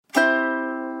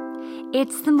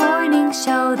It's the morning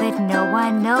show that no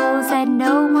one knows and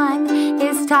no one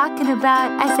is talking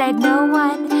about. I said no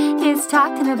one is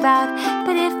talking about,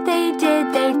 but if they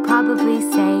did, they'd probably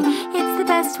say it's the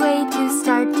best way to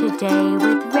start today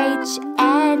with Rach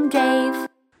and Dave.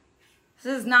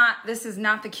 This is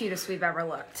not the cutest we've ever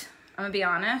looked. I'm gonna be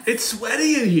honest. It's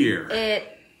sweaty in here.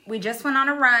 We just went on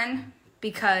a run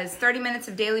because 30 minutes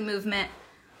of daily movement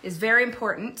is very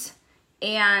important,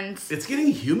 and it's getting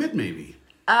humid, maybe.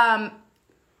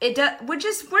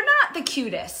 We're not the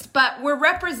cutest, but we're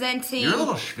representing. You're a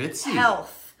little schwitzy.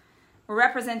 Health. We're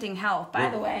representing health. By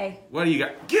the way, what do you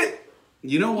got?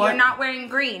 You know what? You're not wearing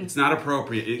green. It's not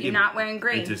appropriate. You're not wearing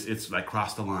green. It's like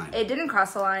crossed the line. It didn't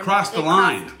cross the line. Crossed the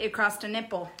line. It crossed a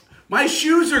nipple. My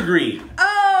shoes are green.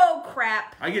 Oh,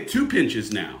 crap. I get 2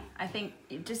 pinches now. I think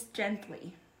just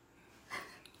gently.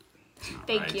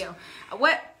 Thank right. You.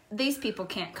 These people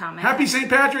can't comment. Happy St.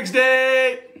 Patrick's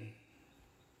Day.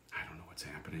 I don't know what's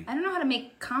happening. I don't know how to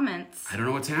make comments. I don't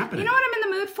know what's happening. You know what I'm in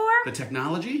the mood for? The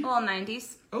technology? A little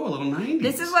 90s. Oh, a little 90s.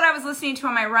 This is what I was listening to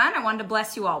on my run. I wanted to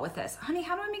bless you all with this. Honey,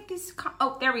 how do I make these?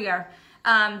 Oh, there we go.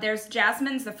 There's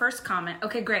Jasmine's the first comment.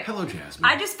 Okay, great. Hello, Jasmine.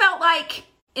 I just felt like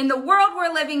in the world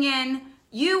we're living in,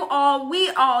 we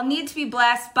all need to be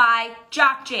blessed by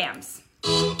jock jams.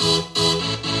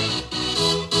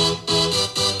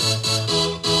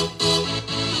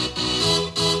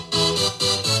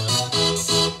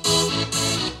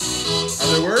 Are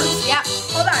there words? Yeah,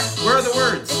 hold on. Where are the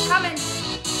words? It's coming.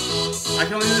 I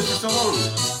can only do this for so long.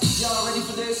 Y'all ready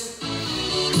for this?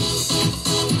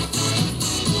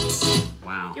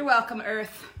 Wow. You're welcome,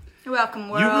 Earth. You're welcome,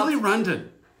 world. You really run to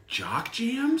jock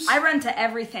jams? I run to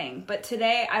everything, but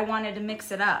today I wanted to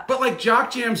mix it up. But like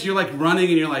jock jams, you're like running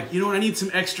and you're like, you know what, I need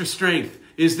some extra strength.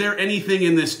 Is there anything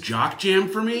in this jock jam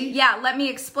for me? Yeah, let me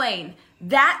explain.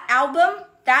 That album,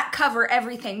 that cover,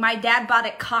 everything, my dad bought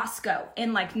at Costco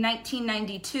in like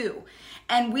 1992.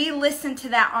 And we listened to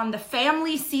that on the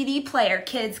family CD player,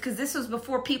 kids, because this was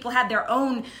before people had their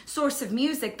own source of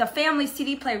music. The family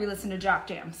CD player, we listened to jock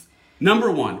jams. Number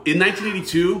one, in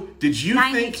 1982, did you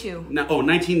 92. think...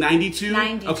 1992?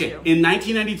 92. Okay, in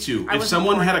 1992, if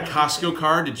someone had a Costco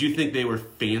card, did you think they were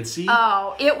fancy?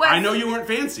 Oh, it was... I know you weren't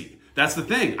fancy. That's the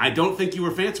thing. I don't think you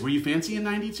were fancy. Were you fancy in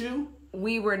 92?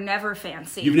 We were never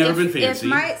fancy. You've never been fancy?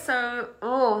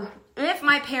 If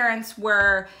my parents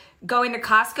were going to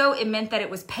Costco, it meant that it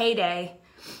was payday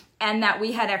and that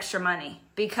we had extra money.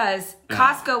 Because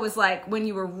Costco was like when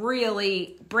you were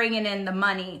really bringing in the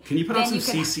money. Can you put on some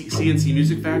CNC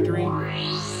Music Factory?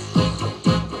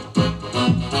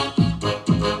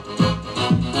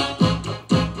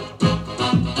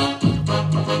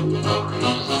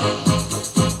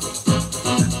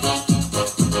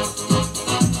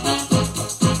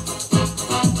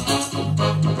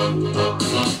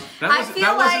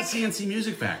 That wasn't CNC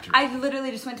Music Factory. I literally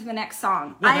just went to the next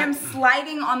song. Well, I am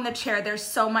sliding on the chair. There's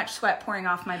so much sweat pouring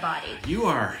off my body.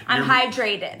 I'm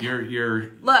hydrated.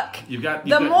 Look.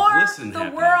 The more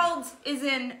the world is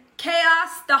in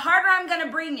chaos, the harder I'm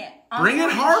gonna bring it. Bring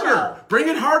it harder. Bring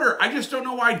it harder. I just don't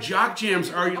know why jock jams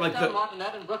are like the.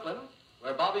 Martinet in Brooklyn,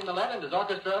 where Bobby Millett and his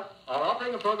orchestra are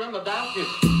offering a program of dance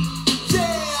music.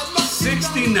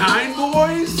 69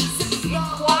 boys.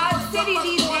 Quad City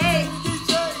DJ.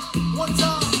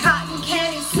 Cotton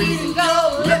candy, sweet and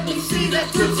gold. Let me see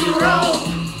that Tootsie Roll.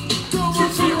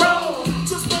 Tootsie Roll.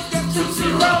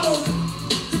 Tootsie Roll.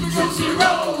 Tootsie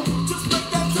Roll.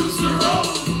 Tootsie Roll.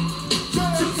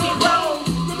 Tootsie Roll.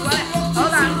 What?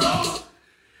 Hold on.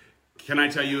 Can I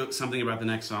tell you something about the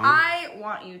next song? I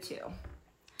want you to.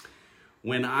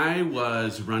 When I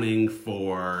was running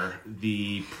for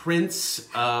the Prince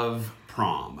of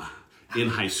Prom in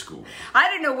high school. I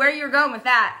didn't know where you were going with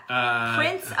that.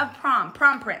 Prince of Prom.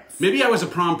 Prom Prince. Maybe I was a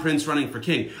prom prince running for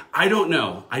king. I don't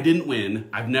know. I didn't win.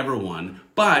 I've never won.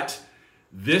 But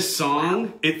this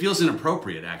song, it feels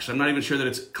inappropriate, actually. I'm not even sure that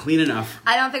it's clean enough.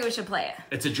 I don't think we should play it.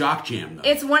 It's a jock jam, though.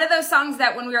 It's one of those songs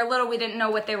that when we were little, we didn't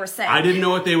know what they were saying. I didn't know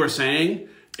what they were saying.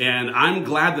 And I'm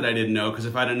glad that I didn't know, because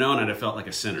if I'd have known, I'd have felt like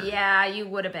a sinner. Yeah, you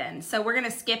would have been. So we're going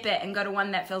to skip it and go to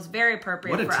one that feels very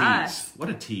appropriate for us. What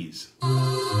a tease.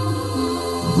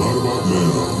 Right about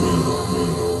now,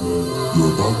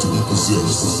 you're about to be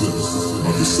possessed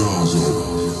by the sounds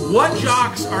of... What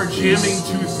jocks are jamming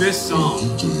to this song?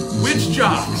 Which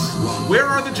jocks? Where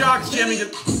are the jocks jamming to...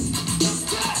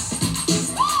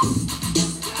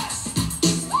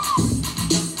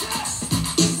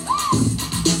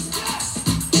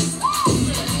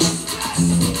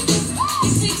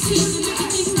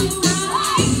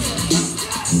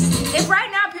 If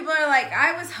right now people are like,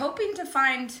 I was hoping to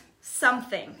find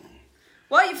something.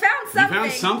 Well, you found something. You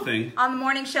found something. On the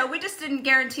morning show. We just didn't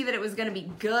guarantee that it was going to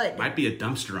be good. Might be a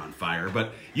dumpster on fire,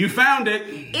 but you found it.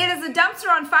 It is a dumpster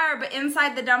on fire, but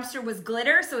inside the dumpster was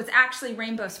glitter, so it's actually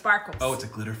rainbow sparkles. Oh, it's a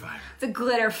glitter fire. It's a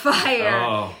glitter fire.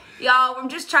 Oh. Y'all, I'm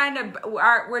just trying to,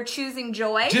 we're choosing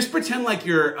joy. Just pretend like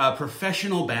you're a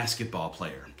professional basketball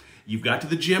player. You've got to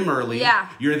the gym early. Yeah.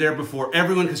 You're there before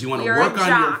everyone because you want to You're work a on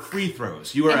your jock. free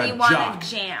throws. You are And a you wanna jock.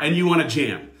 jam. And you want to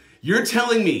jam. You're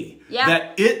telling me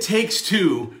that It Takes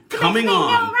Two coming me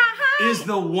on know right. is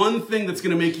the one thing that's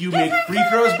going to make you make free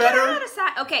throws better?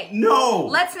 Okay. No.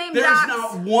 Let's name There's jocks.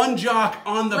 not one jock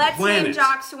on the Let's planet. name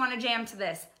jocks who want to jam to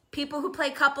this. People who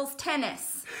play couples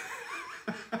tennis.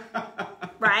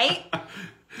 Right?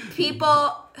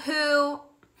 People who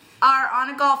are on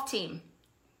a golf team.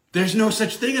 There's no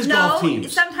such thing as golf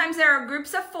teams. Sometimes there are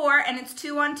groups of 4 and it's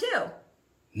 2-on-2.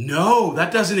 No,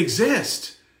 that doesn't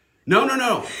exist.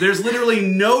 No. There's literally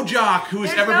no jock who has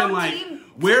There's ever no been like, team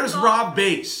where's golf. Rob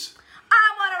Bass? I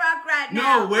want to rock right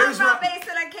now. No, where's I'm Rob Bass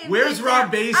and I came Where's to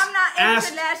Rob this Bass? town. I'm not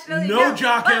asked internationally no known,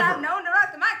 jock but ever. I'm known to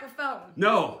rock the microphone.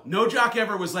 No jock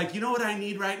ever was like, you know what I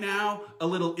need right now? A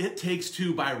little It Takes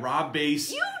Two by Rob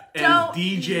Bass You and don't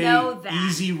DJ know that.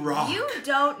 Easy Rock. You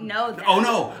don't know that. Oh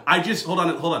no, hold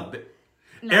on.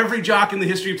 No. Every jock in the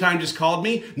history of time just called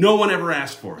me. No one ever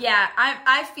asked for it. Yeah,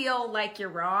 I feel like you're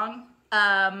wrong.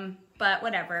 But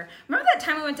whatever. Remember that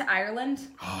time we went to Ireland?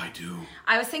 Oh, I do.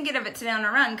 I was thinking of it today on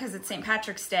a run because it's St.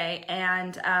 Patrick's Day,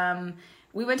 and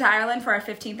we went to Ireland for our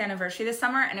 15th anniversary this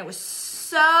summer, and it was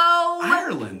so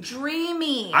Ireland.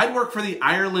 dreamy. I'd work for the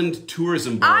Ireland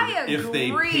Tourism Board if they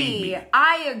paid me.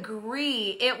 I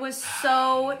agree. It was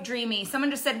so dreamy. Someone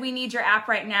just said, we need your app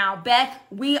right now. Beth,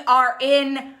 we are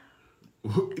in...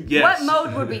 Yes. What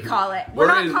mode would we call it? We're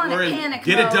not calling it panic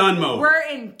Get mode. It Done mode. We're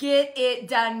in get it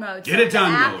done mode. Get it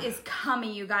done mode. The mode. app is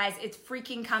coming, you guys. It's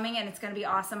freaking coming, and it's going to be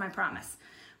awesome, I promise.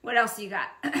 What else you got?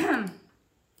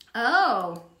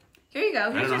 Oh, here you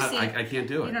go. Here's your seat. I can't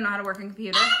do it. You don't know how to work a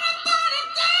computer?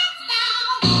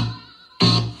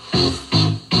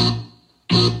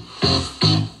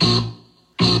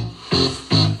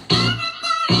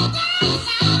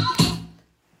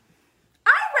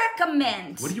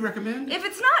 What do you recommend? If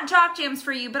it's not jock jams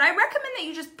for you, but I recommend that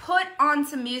you just put on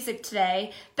some music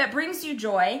today that brings you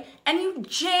joy and you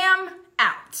jam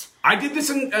out. I did this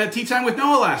in Tea Time with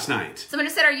Noah last night. Someone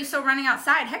just said, are you still running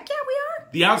outside? Heck yeah, we are.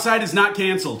 The outside is not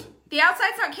canceled. The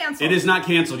outside's not canceled. It is not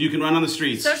canceled. You can run on the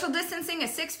streets. Social distancing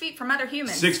is 6 feet from other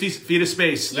humans. 60 feet of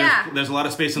space. Yeah. There's a lot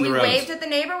of space on the We roads. waved at the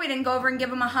neighbor. We didn't go over and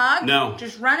give him a hug. No.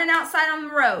 Just running outside on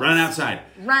the road. Running outside.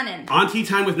 Running. On Tea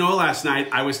Time with Noah last night,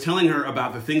 I was telling her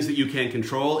about the things that you can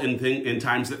control in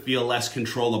times that feel less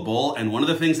controllable. And one of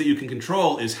the things that you can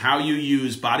control is how you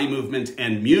use body movement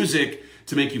and music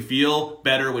to make you feel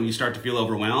better when you start to feel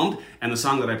overwhelmed. And the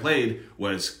song that I played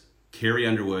was Carrie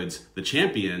Underwood's The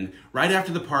Champion, right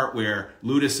after the part where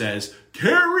Luda says,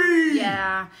 Carrie!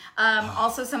 Yeah.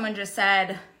 Also, someone just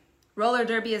said, roller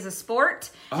derby is a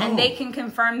sport, and they can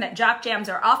confirm that jock jams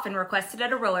are often requested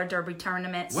at a roller derby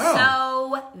tournament. Well,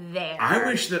 so there. I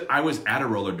wish that I was at a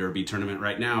roller derby tournament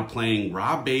right now playing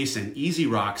Rob Bass and Easy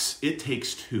Rock's It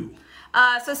Takes Two.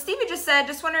 So Stevie just said,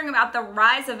 just wondering about the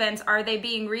Rise events. Are they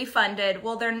being refunded?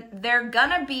 Well, they're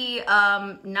gonna be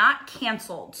not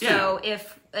canceled. Yeah. So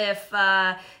if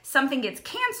something gets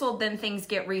canceled, then things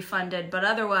get refunded. But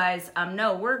otherwise,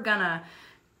 no, we're gonna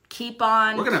keep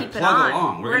on. We're gonna keep plug it on.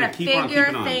 along. We're gonna keep on figure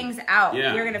keeping on. things out.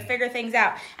 Yeah. You're gonna figure things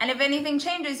out. And if anything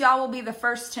changes, y'all will be the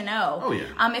first to know. Oh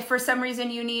yeah. If for some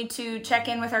reason you need to check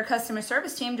in with our customer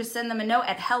service team, just send them a note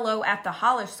at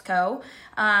hello@thehollisco.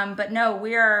 But no,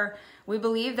 we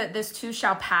believe that this too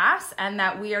shall pass, and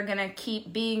that we are going to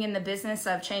keep being in the business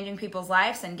of changing people's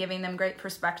lives and giving them great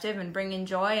perspective and bringing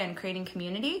joy and creating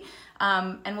community.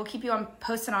 And we'll keep you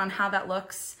posted on how that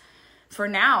looks for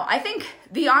now. I think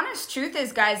the honest truth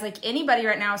is, guys, like anybody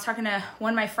right now, I was talking to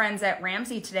one of my friends at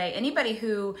Ramsey today, anybody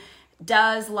who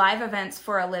does live events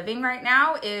for a living right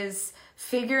now is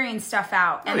figuring stuff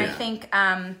out. And yeah. I think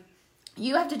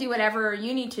you have to do whatever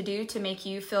you need to do to make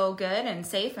you feel good and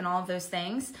safe and all of those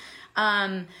things.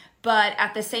 But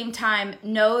at the same time,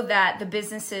 know that the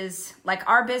businesses like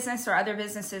our business or other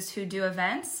businesses who do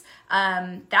events,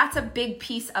 that's a big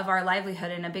piece of our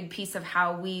livelihood and a big piece of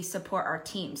how we support our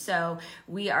team. So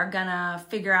we are gonna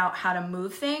figure out how to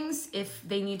move things if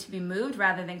they need to be moved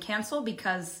rather than cancel,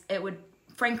 because it would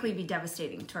frankly be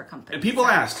devastating to our company. And people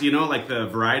asked, like the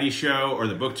variety show or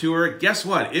the book tour, guess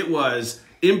what? It was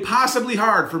impossibly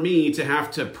hard for me to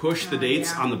have to push the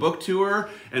dates on the book tour,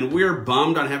 and we're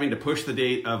bummed on having to push the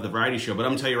date of the variety show. But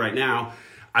I'm gonna tell you right now,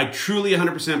 I truly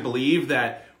 100% believe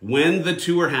that when the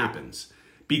tour happens,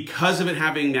 because of it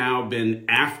having now been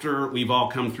after we've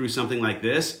all come through something like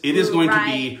this, it is going to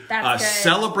be a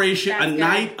celebration, a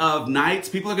night of nights.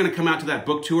 People are going to come out to that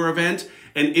book tour event,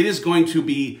 and it is going to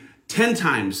be 10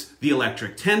 times the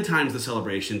electric, 10 times the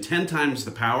celebration, 10 times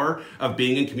the power of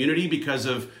being in community because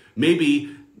of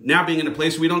maybe now being in a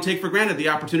place where we don't take for granted the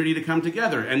opportunity to come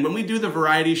together. And when we do the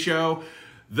variety show,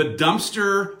 the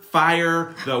dumpster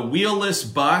fire, the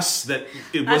wheelless bus that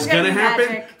it was going to happen,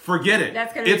 magic. Forget it.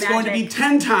 That's gonna be it's going to be magic.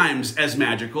 10 times as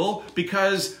magical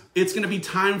because it's going to be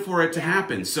time for it to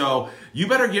happen. So you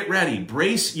better get ready.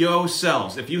 Brace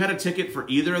yourselves. If you had a ticket for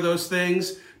either of those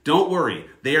things, don't worry.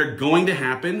 They are going to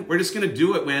happen. We're just going to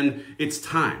do it when it's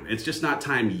time. It's just not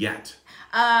time yet.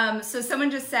 So someone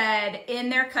just said in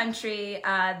their country,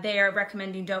 they are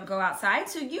recommending don't go outside.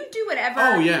 So you do whatever.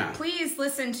 Oh, yeah. Please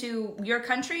listen to your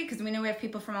country because we know we have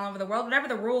people from all over the world. Whatever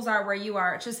the rules are where you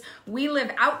are, it's just we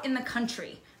live out in the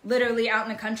country, literally out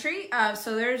in the country.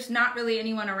 So there's not really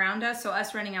anyone around us. So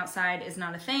us running outside is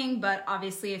not a thing. But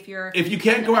obviously, if you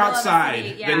can't go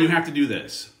outside, then you have to do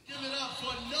this. Give it up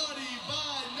for Naughty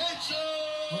by Nature.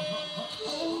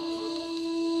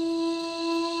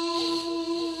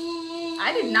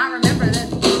 I did not remember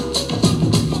this.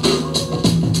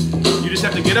 You just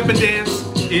have to get up and dance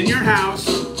in your house,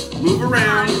 move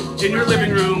around in your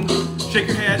living room, shake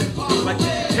your head like,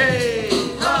 hey,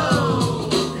 ho,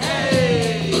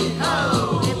 hey,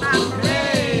 ho,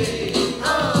 hey,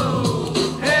 ho,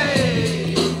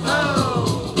 hey,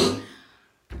 ho.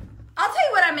 I'll tell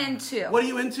you what I'm into. What are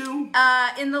you into?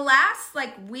 In the last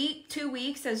week, 2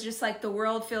 weeks, as just like the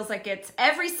world feels like it's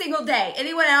every single day.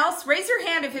 Anyone else? Raise your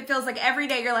hand if it feels like every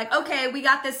day you're like, okay, we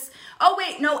got this. Oh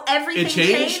wait, no, everything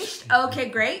changed. Okay,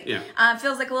 great. Yeah.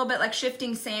 Feels like a little bit like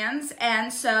shifting sands.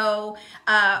 And so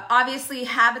obviously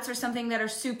habits are something that are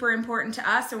super important to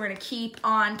us. And we're going to keep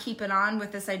on keeping on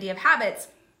with this idea of habits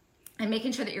and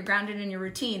making sure that you're grounded in your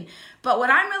routine. But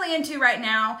what I'm really into right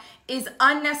now is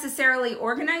unnecessarily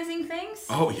organizing things.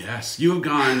 Oh, yes. You have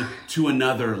gone to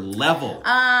another level.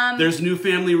 There's new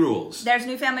family rules. There's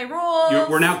new family rules.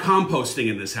 We're now composting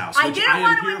in this house. I didn't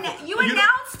want to. You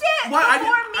announced it before me.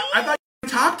 I thought you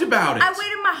talked about it. I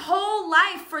waited my whole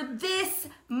life for this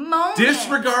moment.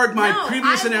 Disregard my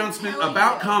previous I will announcement tell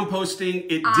about you. composting.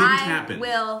 It didn't happen. I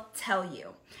will tell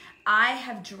you. I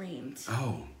have dreamed.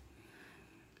 Oh.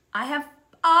 I have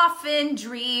often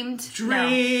dreamed.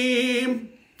 Dream. No.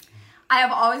 I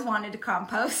have always wanted to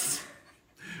compost.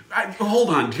 Hold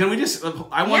on. Can we just?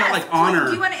 I want to honor.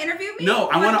 Do you want to interview me? No,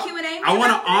 I want to. Q&A I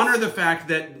want to honor the fact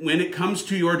that when it comes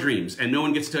to your dreams, and no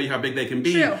one gets to tell you how big they can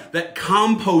be, True. that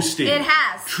composting It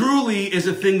has. truly is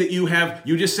a thing that you have.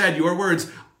 You just said your words.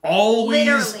 Always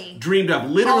Literally. dreamed of.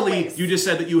 Literally, Always. You just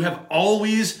said that you have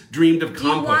always dreamed of composting. Do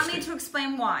you want me to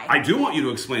explain why? I do want you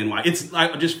to explain why. It's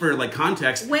just for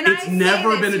context. When it's I say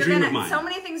never this, been a dream of mine. So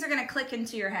many things are going to click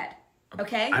into your head.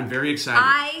 Okay? I'm very excited.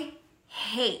 I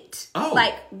hate, Oh.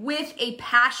 with a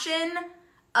passion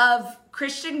of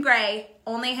Christian Grey,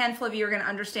 only a handful of you are going to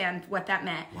understand what that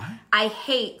meant. What? I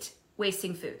hate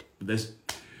wasting food.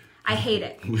 I hate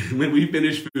it. When we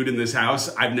finish food in this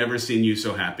house, I've never seen you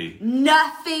so happy.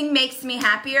 Nothing makes me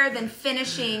happier than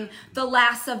finishing the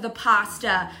last of the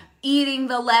pasta, eating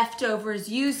the leftovers,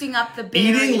 using up the berries.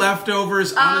 Eating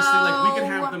leftovers, honestly, we could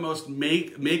have the most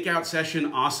make-out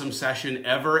session, awesome session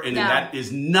ever, and that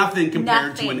is nothing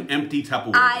compared to an empty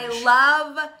Tupperware dish. I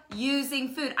love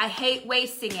using food. I hate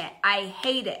wasting it. I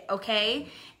hate it, okay?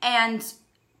 And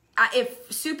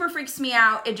it super freaks me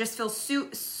out. It just feels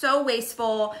so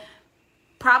wasteful.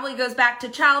 Probably goes back to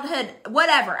childhood,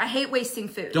 whatever. I hate wasting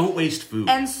food. Don't waste food.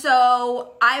 And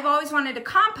so I've always wanted to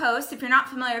compost. If you're not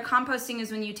familiar, composting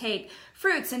is when you take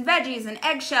fruits and veggies and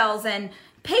eggshells and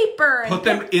paper. Put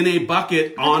them in a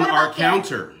bucket on our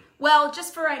counter. Well,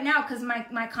 just for right now, because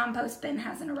my compost bin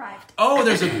hasn't arrived. Oh,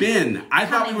 there's a bin. I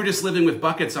thought we were just living with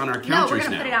buckets on our counters now. No, we're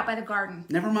going to put it out by the garden.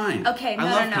 Never mind. Okay, I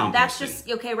love no. composting. That's just,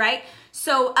 okay, right?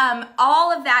 So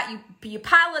all of that, you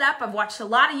pile it up. I've watched a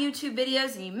lot of YouTube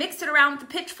videos, and you mix it around with the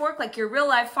pitchfork like you're a real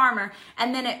live farmer,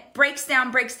 and then it breaks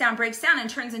down, and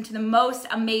turns into the most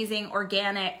amazing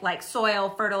organic,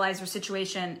 soil fertilizer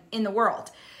situation in the world.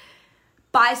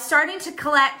 By starting to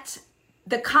collect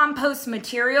the compost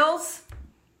materials,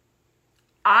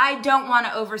 I don't want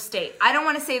to overstate. I don't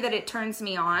want to say that it turns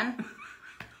me on.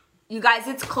 You guys,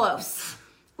 it's close.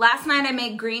 Last night I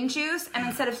made green juice, and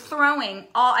instead of throwing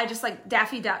I just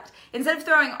Daffy Ducked. Instead of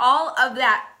throwing all of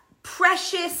that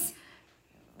precious,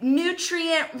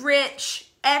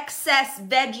 nutrient-rich, excess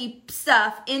veggie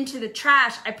stuff into the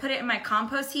trash, I put it in my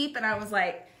compost heap, and I was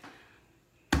like,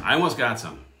 I almost got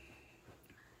some.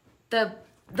 the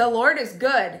Lord is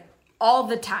good. all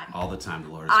the time. All the time,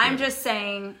 Dolores. I'm good. just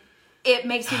saying, it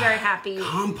makes me very happy.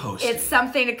 Composting. It's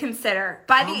something to consider.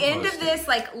 By the end of this,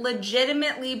 like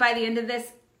legitimately by the end of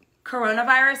this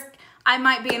coronavirus, I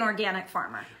might be an organic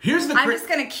farmer. I'm just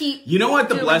going to keep You know what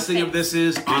the blessing things. of this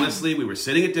is? Honestly, we were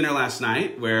sitting at dinner last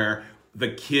night where the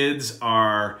kids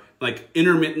are like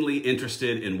intermittently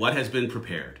interested in what has been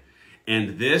prepared.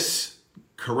 And this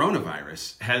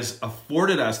coronavirus has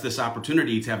afforded us this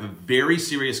opportunity to have a very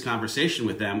serious conversation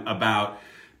with them about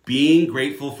being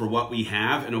grateful for what we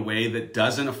have in a way that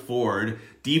doesn't afford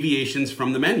deviations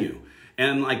from the menu.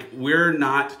 And like, we're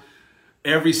not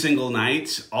every single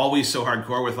night always so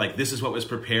hardcore with like, this is what was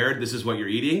prepared, this is what you're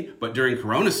eating. But during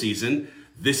Corona season,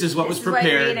 this is what was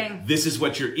prepared, this is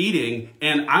what you're eating.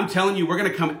 And I'm telling you, we're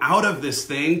going to come out of this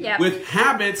thing with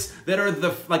habits that are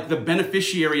the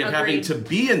beneficiary of having to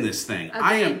be in this thing.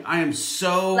 I am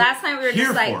so Last night we were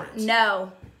here just like,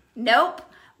 nope.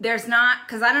 There's not,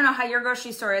 because I don't know how your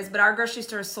grocery store is, but our grocery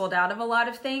store is sold out of a lot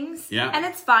of things. Yeah. And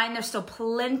it's fine. There's still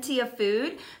plenty of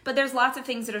food, but there's lots of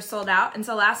things that are sold out. And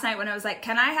so last night when I was like,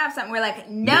 can I have something? We're like,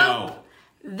 no.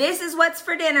 This is what's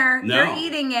for dinner. No. You're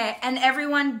eating it. And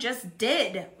everyone just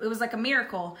did. It was like a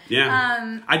miracle.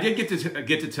 Yeah. I did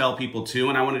get to tell people too,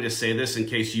 and I wanted to say this in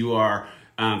case you are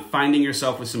finding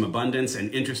yourself with some abundance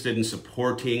and interested in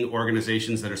supporting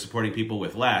organizations that are supporting people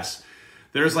with less.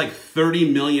 There's like 30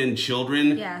 million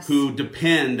children who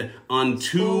depend on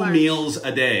two meals a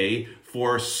day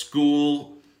for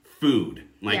school food.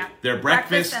 Like their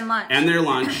breakfast and their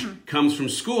lunch comes from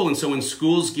school. And so when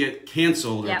schools get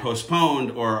canceled or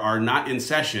postponed or are not in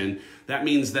session, that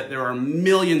means that there are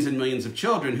millions and millions of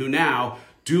children who now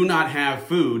do not have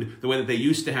food the way that they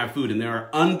used to have food. And there are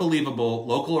unbelievable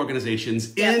local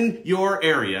organizations in your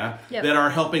area that are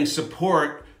helping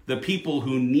support the people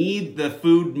who need the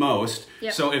food most.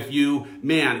 So if you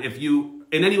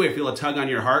in any way feel a tug on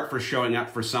your heart for showing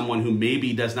up for someone who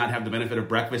maybe does not have the benefit of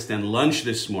breakfast and lunch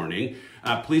this morning,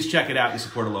 please check it out and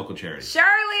support a local charity. Shirley,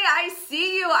 I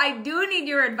see you. I do need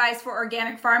your advice for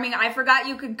organic farming. I forgot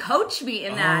you could coach me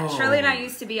in that. Shirley and I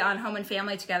used to be on Home and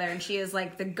Family together, and she is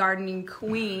like the gardening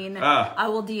queen. I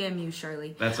will DM you,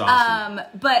 Shirley. That's awesome.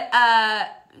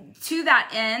 To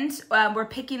that end, we're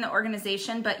picking the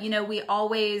organization, but we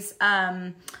always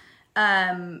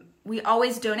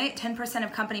donate 10%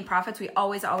 of company profits. We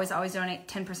always donate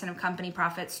 10% of company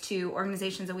profits to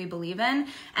organizations that we believe in.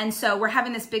 And so we're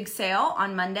having this big sale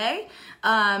on Monday,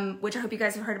 which I hope you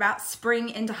guys have heard about. Spring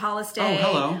into Holiday.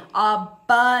 Oh,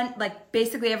 hello.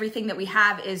 Basically everything that we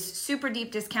have is super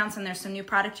deep discounts, and there's some new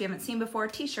products you haven't seen before,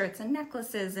 t-shirts and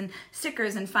necklaces and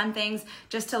stickers and fun things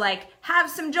just to like have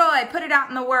some joy, put it out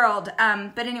in the world.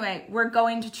 But anyway, we're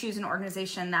going to choose an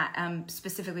organization that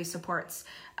specifically supports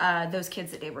those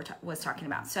kids that Dave was talking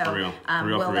about. So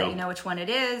we'll let you know which one it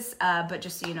is, but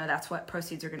just so you know, that's what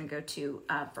proceeds are going to go to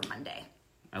for Monday.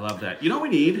 I love that. You know what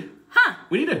we need?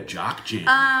 We need a jock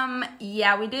jam.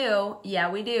 Yeah, we do.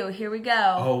 Here we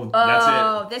go. Oh, that's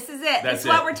it. This is it. That's this is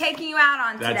what we're taking you out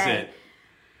on today. That's it.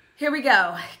 Here we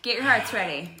go. Get your hearts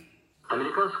ready.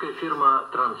 Американская фирма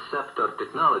Transceptor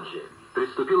Technology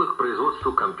приступила к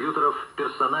производству компьютеров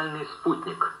 «Персональный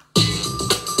спутник».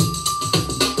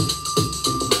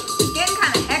 It's getting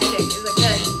kind of hectic. Is it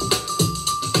good?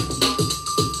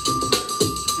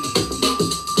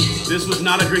 This was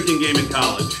not a drinking game in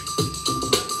college.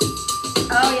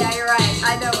 Oh, yeah, you're right.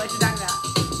 I know what you're talking about.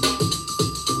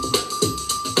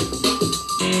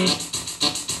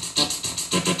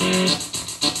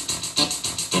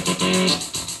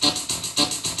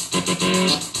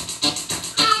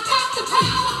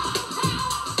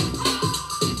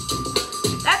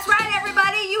 That's right,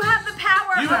 everybody. You have the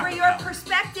power over your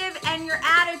perspective and your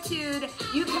attitude.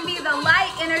 You can be the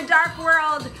light in a dark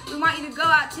world. We want you to go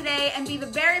out today and be the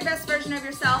very best version of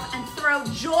yourself and throw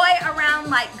joy around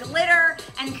like glitter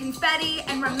and confetti,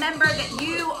 and remember that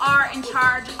you are in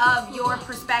charge of your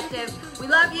perspective. We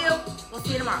love you. We'll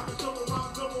see you tomorrow.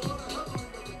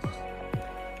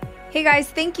 Hey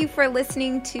guys, thank you for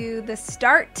listening to the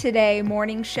Start Today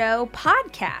Morning Show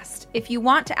podcast. If you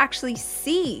want to actually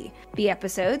see the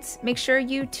episodes, make sure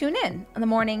you tune in the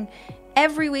morning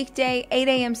every weekday, 8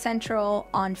 a.m. Central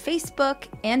on Facebook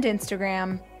and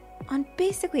Instagram, on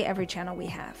basically every channel we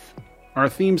have. Our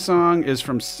theme song is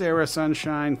from Sarah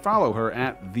Sunshine. Follow her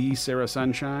at The Sarah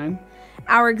Sunshine.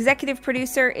 Our executive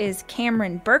producer is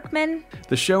Cameron Berkman,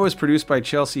 The show is produced by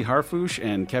Chelsea Harfouche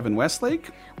and Kevin Westlake.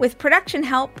 with production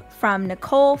help from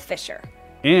Nicole Fisher.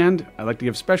 And I'd like to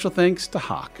give special thanks to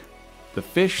Hawk, the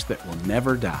fish that will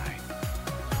never die.